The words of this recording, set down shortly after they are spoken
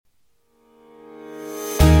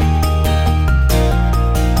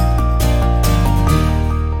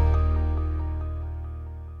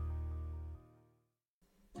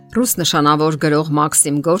Ռուս նշանավոր գրող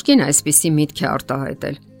Մաքսիմ Գորկին այսպիսի միտք է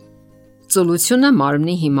արտահայտել. Ծուլությունը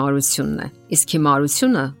մարմնի հիմարությունն է, իսկ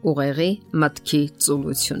հիմարությունը ուղեղի մտքի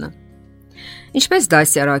ծուլությունը։ Ինչպես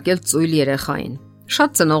դասյարակել ծույլ երեխային։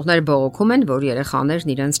 Շատ ծնողներ բողոքում են, որ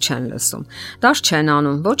երեխաներն իրենց չեն լսում, դաշ չեն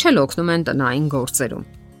անում, ոչ էլ օգնում են տնային գործերում։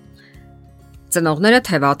 Ծնողները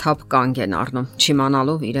թևաթափ կանգ են առնում,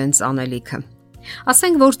 չիմանալով իրենց անելիքը։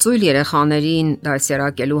 Ասենք որ ծույլ երեխաներին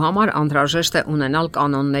դասյարակելու համար անհրաժեշտ է ունենալ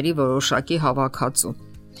կանոնների որոշակի հավաքածու։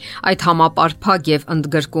 Այդ համապարփակ եւ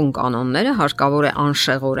ընդգրկուն կանոնները հարկավոր է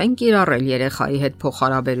անշեղորեն կիրառել երեխայի հետ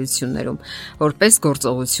փոխհարաբերություններում, որպես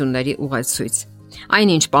գործողությունների ուղեցույց։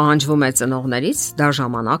 Այնինչ պահանջվում է ծնողներից, դա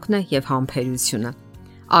ժամանակն է եւ համբերությունը։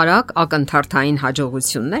 Արագ ակնթարթային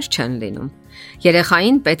հաջողություններ չեն լինում։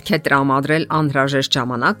 Երեխային պետք է տրամադրել անհրաժեշտ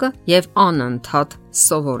ժամանակը եւ անընդհատ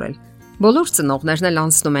սովորել։ Բոլոր ծնողներն էլ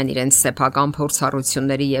անցնում են իրենց սեփական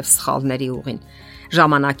փորձառությունների եւ սխալների ուղին։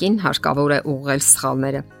 Ժամանակին հարկավոր է ուղղել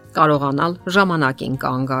սխալները, կարողանալ ժամանակին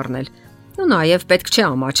կանգ առնել։ Ու նաեւ պետք չէ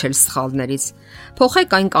ամաչել սխալներից։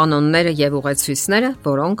 Փոխեք այն կանոնները եւ ուղեցույցները,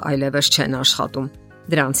 որոնք այլևս չեն աշխատում։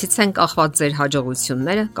 Դրանցից են կախված ձեր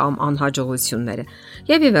հաջողությունները կամ անհաջողությունները,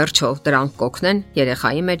 եւ ի վերջո դրանք կօգնեն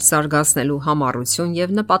երեխայի մեջ զարգացնելու համառություն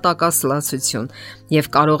եւ նպատակասլացություն եւ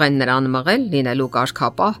կարող են նրան մղել լինելու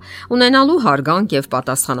կարգապահ, ունենալու հարգանք եւ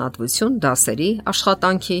պատասխանատվություն դասերի,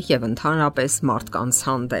 աշխատանքի եւ ընդհանրապես մարդկանց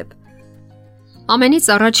հանդեպ։ Ամենից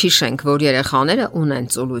առաջ հիշենք, որ երեխաները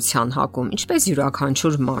ունեն ծուլության հակում, ինչպես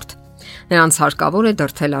յուրաքանչյուր մարդ։ Նրանց հարկավոր է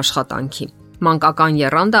դրդել աշխատանքի։ Մանկական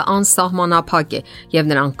եռանդը անսահմանափակ է եւ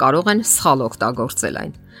նրանք կարող են սխալ օգտագործել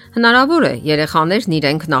այն։ Հնարավոր է երեխաներն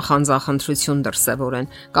իրենք նախանձախնդրություն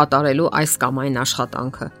դրսևորեն կատարելու այս կամ այն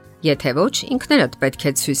աշխատանքը։ Եթե ոչ, ինքներդ պետք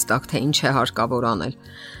է ցույց տաք, թե ինչ է հարկավոր անել։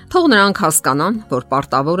 Թող նրանք հասկանան, որ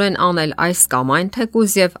պարտավոր են անել այս կամ այն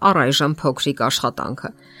թեկուզ եւ առայժմ փոքրիկ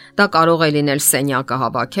աշխատանքը։ Դա կարող է լինել սենյակը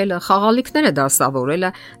հավաքելը, խաղալիքները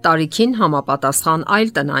դասավորելը, տարիքին համապատասխան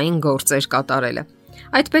այլ տնային գործեր կատարելը։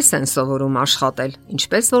 Այդպես են սովորում աշխատել,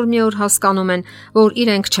 ինչպես որ մի օր հասկանում են, որ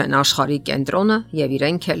իրենք չեն աշխարհի կենտրոնը եւ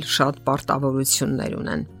իրենք էլ շատ պարտավորություններ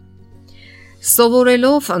ունեն։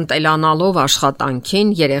 Սովորելով, ընտելանալով աշխատանքին,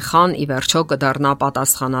 երեխան ի վերջո կդառնա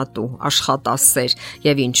պատասխանատու, աշխատասեր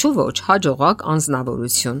եւ ինչու ոչ հաջողակ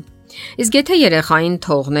անձնավորություն։ Իսկ եթե երեխային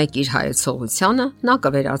թողնեք իր հայեցողությանը, նա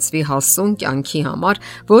կվերածվի հասուն կյանքի համար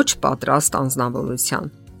ոչ պատրաստ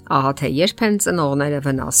անձնավորության։ Ահա թե երբ են ծնողները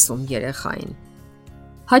վնասում երեխային։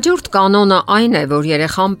 Հաջորդ կանոնը այն է, որ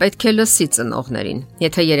երեխան պետք է լսի ծնողներին։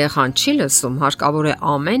 Եթե երեխան չի լսում, հարկավոր է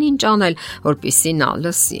ամեն ինչ անել, որպեսզի նա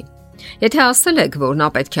լսի։ Եթե ասել եք, որ նա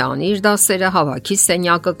պետք է անի իր դասերը, հավաքի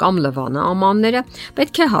սենյակը կամ լվանը ամանները,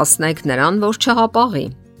 պետք է հասնեք նրան, որ չհապաղի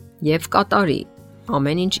եւ կատարի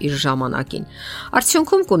ամեն ինչ իր ժամանակին։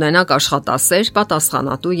 Արդյունքում կունենաք աշխատասեր,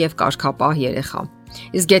 պատասխանատու եւ կարգապահ երեխա։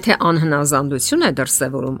 Իսկ եթե անհնազանդություն է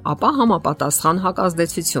դրսևորում, ապա համապատասխան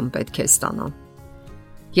հակազդեցություն պետք է ստանա։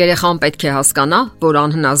 Երեխան պետք է հասկանա, որ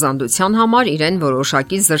անհնազանդության համար իրեն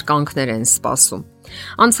որոշակի զրկանքներ են սպասում։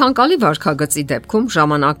 Անցանկալի վարքագծի դեպքում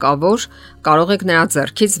ժամանակավոր կարող եք նրա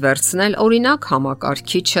ձեռքից վերցնել օրինակ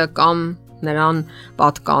համակարգիչը կամ նրան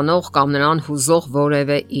պատկանող կամ նրան հուզող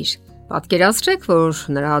որևէ իր։ Պատկերացրեք, որ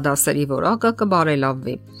նրա դասերի որակը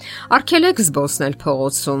կբարելավվի։ Արգելեք զբոսնել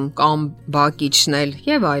փողոցում կամ բակ իջնել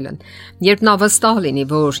եւ այլն։ Երբ նա վստահ լինի,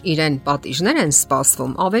 որ իրեն պատիժներ են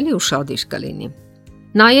սպասվում, ավելի ուշադիր կլինի։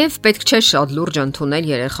 Նաև պետք չէ շատ լուրջ ընդունել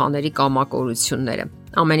երեխաների կամակորությունները։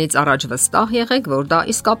 Ամենից առաջ վստահ եղեք, որ դա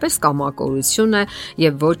իսկապես կամակորություն է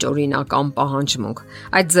եւ ոչ օրինական պահանջմունք։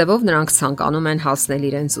 Այդ ձևով նրանք ցանկանում են հասնել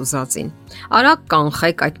իրենց ուզածին։ Արագ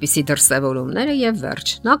կանխեք այդպիսի դրսևորումները եւ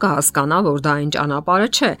վերջ։ Նա կհասկանա, որ դա այն ճանապարհը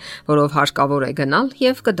չէ, որով հարկավոր է գնալ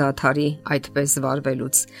եւ կդադարի այդպես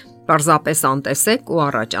վարվելուց։ Պարզապես անտեսեք ու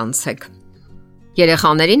առաջ անցեք։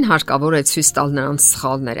 Երեխաներին հարկավոր է ցույց տալ նրանց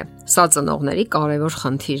սխալները։ Սա ծնողների կարևոր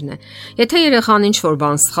խնդիրն է։ Եթե երեխան ինչ-որ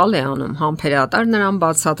բան սխալ է անում, համբերատար նրան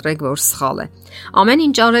բացատրեք, որ սխալ է։ Ամեն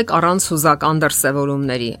ինչ արեք առանց հուզական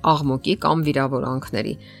դրսևորումների, աղմուկի կամ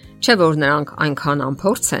վիրավորանքների։ Չէ՞ որ նրանք այնքան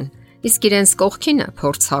անփորձ են, իսկ իրենց կողքինը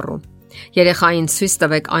փորձառու։ Երեխային ցույց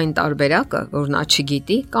տվեք այն տարբերակը, որ նա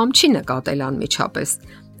չգիտի կամ չի նկատել անմիջապես։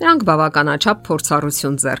 Նրանք բավականաչափ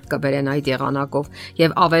փորձառություն ձեռք կբերեն այդ եղանակով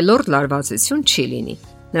եւ ավելորդ լարվածություն չի լինի։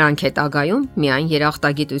 Նրանք հետագայում միայն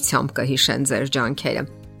երախտագիտությամբ կհիշեն ձեր ջանքերը։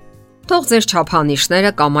 Թող ձեր չափանիշները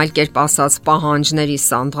կամ այլ կերպ ասած պահանջների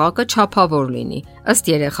սանդղակը չափավոր լինի, ըստ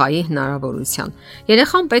երեխայի հնարավորության։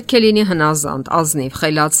 Երեխան պետք է լինի հնազանդ, ազնիվ,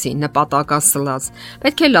 խելացի, նպատակասլաց,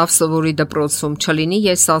 պետք է լավ սովորի դպրոցում, չլինի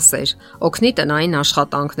եսասեր, օգնի տնային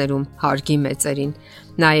աշխատանքներում, հարգի մեծերին։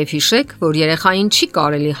 Նաև հիշեք, որ երեխային չի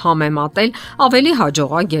կարելի համեմատել ավելի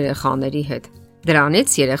հաջողակ երեխաների հետ։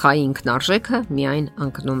 Դրանից երեխայի ինքնարժեքը միայն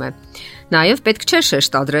ընկնում է։ Նաև պետք չէ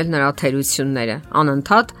շեշտադրել նրա թերությունները,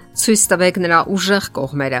 անընդհատ ցույց տվեք նրա ուժեղ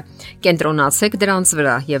կողմերը, կենտրոնացեք դրանց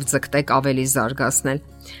վրա եւ ձգտեք ավելի զարգացնել։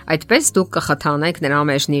 Այդպես դուք կխթանեք նրա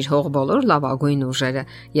մեջ նիրհող բոլոր լավագույն ուժերը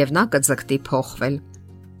եւ նա կձգտի փոխվել։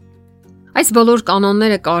 Այս բոլոր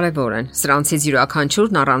կանոնները կարևոր են։ Սրանցից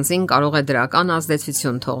յուրաքանչյուրն առանձին կարող է դրական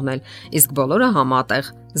ազդեցություն թողնել, իսկ բոլորը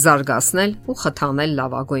համատեղ զարգացնել ու խթանել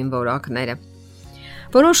լավագույն որակները։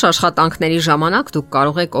 Որոշ աշխատանքների ժամանակ դուք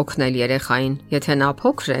կարող եք օգնել երեխային, եթե նա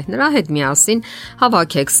փոքր է, նրա հետ միասին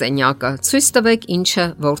հավաքեք սենյակը, ցույց տվեք ինչը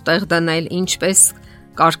որտեղ դնել, ինչպես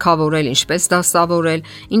կարգավորել, ինչպես դասավորել,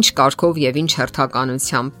 ինչ կարգով եւ ինչ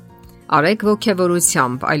հերթականությամբ։ Արեք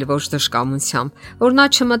ողջավորությամբ, այլ ոչ դժկամությամբ, որ նա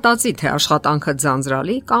չմտածի, թե աշխատանքը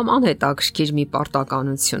ձանձրալի կամ անհետաքրքիր մի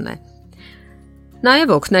պարտականություն է։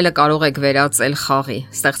 Նաև օգնելը կարող եք վերածել խաղի,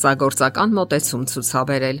 ստեղծագործական մոտեցում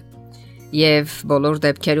ցուցաբերել։ Եվ բոլոր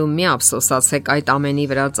դեպքերում մի ափսոսացեք այդ ամենի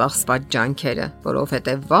վրա ծախսված ջանքերը,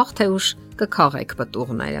 որովհետև վաղ թե ուշ կքաղեք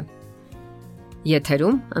պտուղները։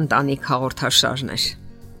 Եթերում ընտանիք հաղորդաշարն է։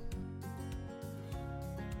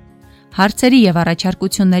 Հարցերի եւ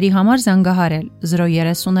առաջարկությունների համար զանգահարել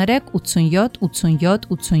 033 87 87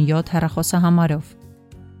 87 հեռախոսահամարով։